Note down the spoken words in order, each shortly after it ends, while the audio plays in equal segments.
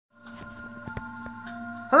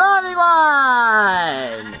Hello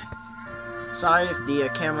everyone! Sorry if the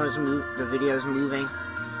camera's the video's moving,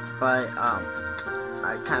 but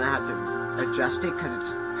I kind of have to adjust it because it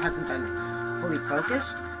hasn't been fully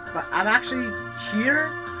focused. But I'm actually here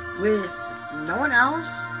with no one else,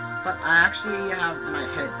 but I actually have my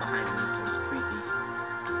head behind me, so it's creepy.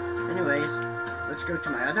 Anyways, let's go to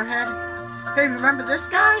my other head. Hey, remember this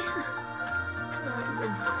guy?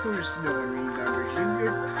 Of course no one remembers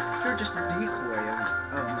you. You're just a decoy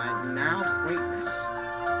of my now greatness.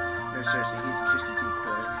 No, seriously, he's just a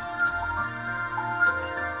decoy.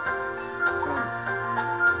 From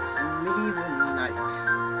medieval knight.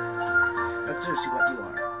 That's seriously what you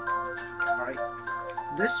are. Alright.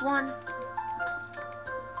 This one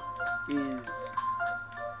is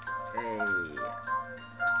a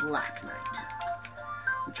Black Knight,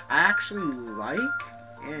 which I actually like,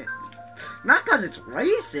 and not because it's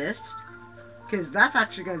racist, because that's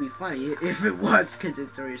actually going to be funny if it was because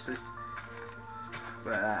it's racist.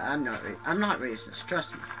 But I'm not racist,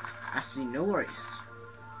 trust me. I see no race.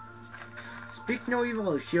 Speak no evil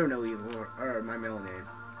or hear no evil, or my middle name.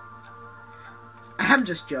 I'm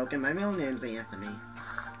just joking, my middle name's Anthony.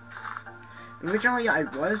 Originally, I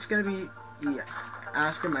was going to be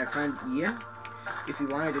asking my friend Ian if he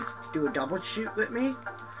wanted to do a double shoot with me.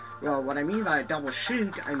 Well, what I mean by a double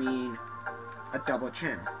shoot, I mean a double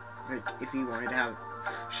channel. Like, if he wanted to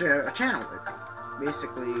share a channel with me.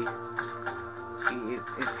 Basically,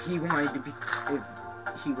 if he wanted to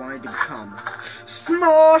become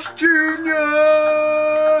Smosh Jr.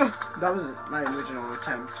 That was my original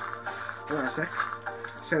attempt. Hold on a sec.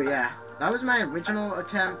 So yeah, that was my original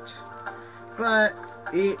attempt, but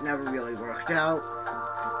it never really worked out.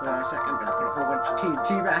 Hold on a sec, I'm gonna put a whole bunch of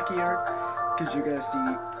TNT back here, because you're gonna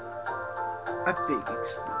see a big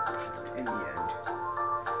explosion in the end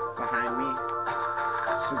behind me.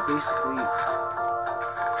 So basically,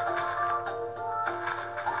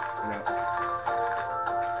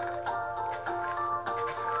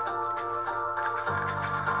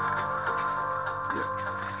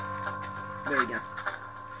 there you go.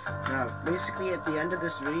 Now, basically at the end of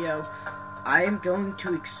this video, I am going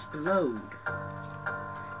to explode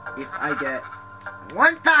if I get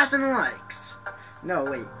 1,000 likes. No,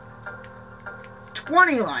 wait.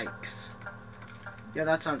 20 likes. Yeah,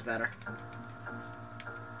 that sounds better.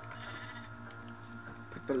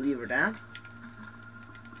 Put the lever down.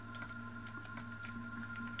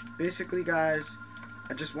 Basically, guys,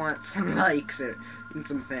 I just want some likes and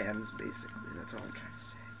some fans, basically. That's all I'm trying to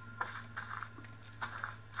say.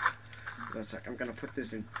 One sec, I'm gonna put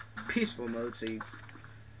this in peaceful mode so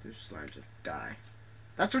those slimes will die.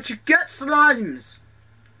 That's what you get, slimes!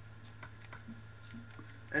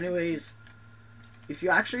 Anyways, if you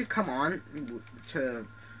actually come on to,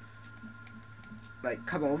 like,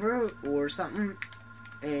 come over or something,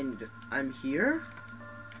 and I'm here,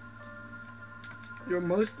 you're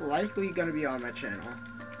most likely gonna be on my channel.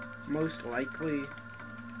 Most likely.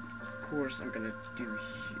 Of course, I'm gonna do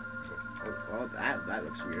here. Oh, that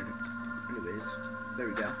looks weird. Anyways, there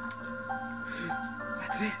we go.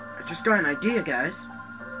 That's it. I just got an idea, guys.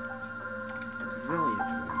 Brilliant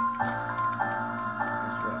one.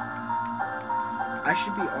 I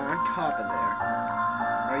should be on top of there.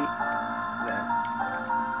 Right there.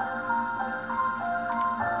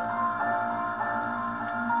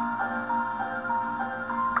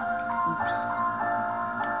 Oops.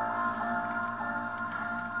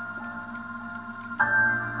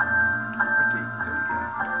 Okay, there we go.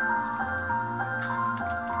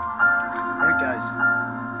 Alright guys.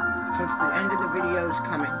 Since the end of the video is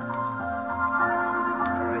coming.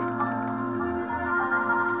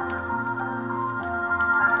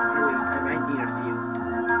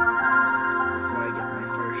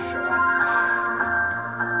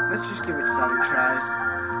 Let's just give it 7 tries,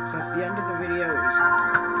 since the end of the video is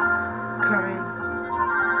coming.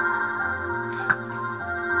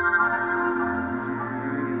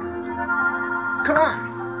 Come on!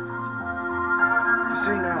 Just so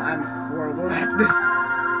you know, I'm horrible at this.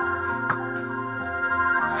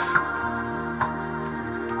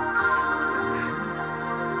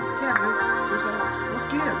 Yeah, there's a what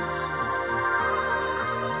gives?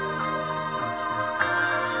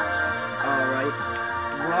 Alright.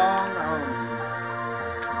 Wrong,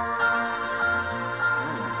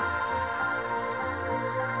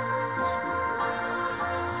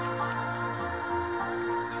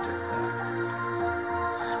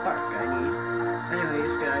 spark I need.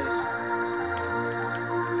 Anyways, guys,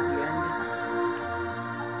 the end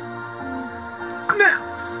is now!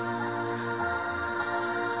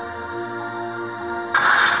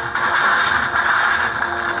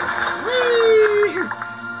 Whee!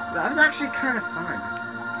 That was actually kind of fun.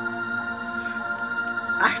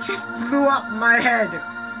 I just blew up my head.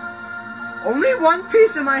 Only one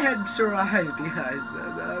piece of my head survived, guys.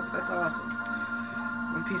 That's awesome.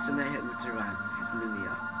 One piece of my head would survive if you blew me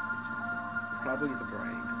up. Probably the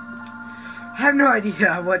brain. I have no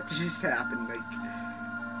idea what just happened. Like,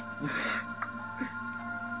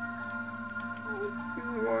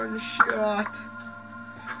 one shot.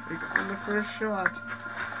 Like, on the first shot.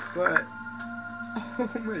 But, oh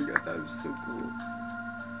my god, that was so cool.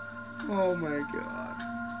 Oh my god.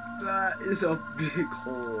 That is a big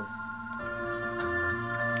hole.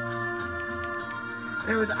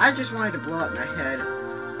 Anyways, I just wanted to blow up my head.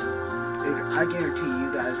 I guarantee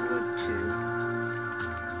you guys would too.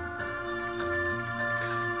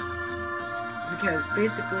 Because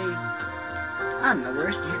basically, I'm the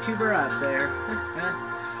worst YouTuber out there.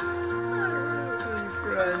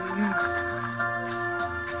 Friends.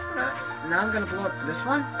 Now I'm gonna blow up this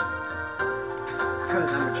one. Because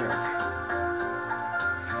I'm a jerk.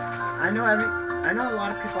 I know a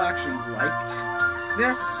lot of people actually liked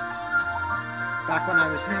this. Back when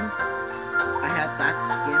I was him, I had that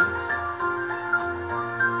skin,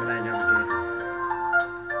 but I never did.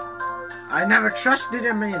 I never trusted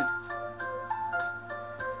him in.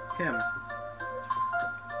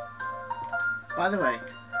 By the way,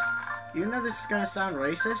 even though this is gonna sound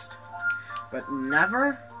racist, but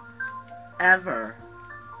never, ever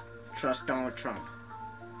trust Donald Trump.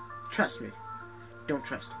 Trust me. Don't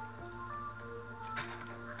trust him.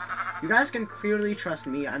 You guys can clearly trust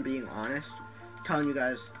me, I'm being honest. Telling you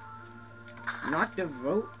guys not to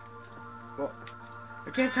vote. Well, I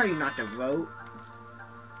can't tell you not to vote.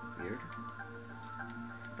 Weird.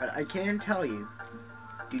 But I can tell you,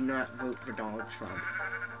 do not vote for Donald Trump.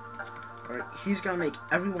 Alright, he's gonna make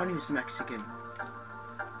everyone who's Mexican,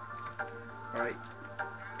 alright,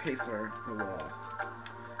 pay for the wall.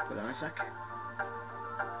 Hold on a sec.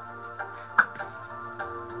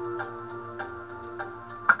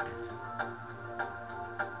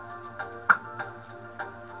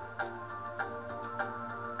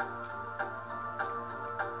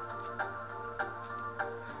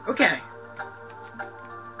 Okay.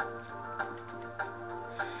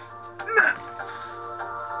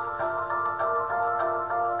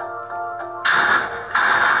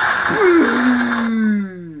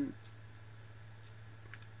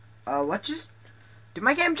 What just... Did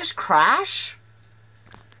my game just crash?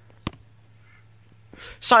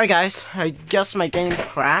 Sorry guys, I guess my game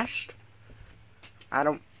crashed. I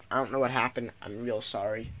don't know what happened. I'm real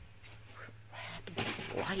sorry. What happened to this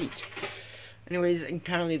light? Anyways,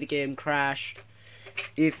 apparently the game crashed.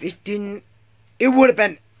 If it didn't, it would have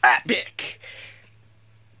been epic.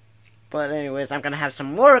 But anyways, I'm gonna have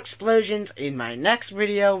some more explosions in my next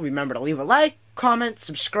video. Remember to leave a like, comment,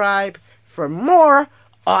 subscribe for more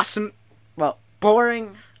awesome, well,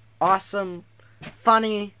 boring, awesome,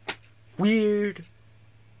 funny, weird,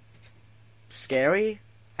 scary,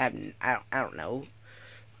 I don't know,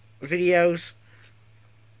 videos,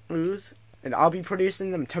 and I'll be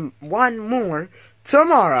producing them one more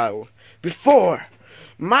tomorrow before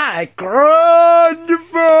my grand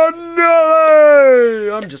finale.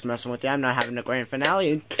 I'm just messing with you. I'm not having a grand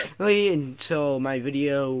finale until my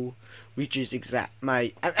video reaches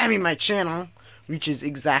my channel reaches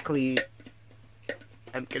exactly,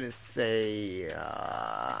 I'm gonna say,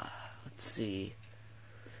 let's see,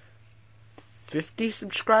 50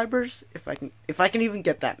 subscribers, if I can even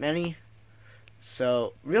get that many.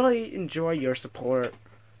 So really enjoy your support,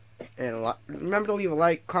 and remember to leave a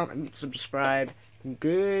like, comment, and subscribe.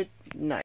 Good night.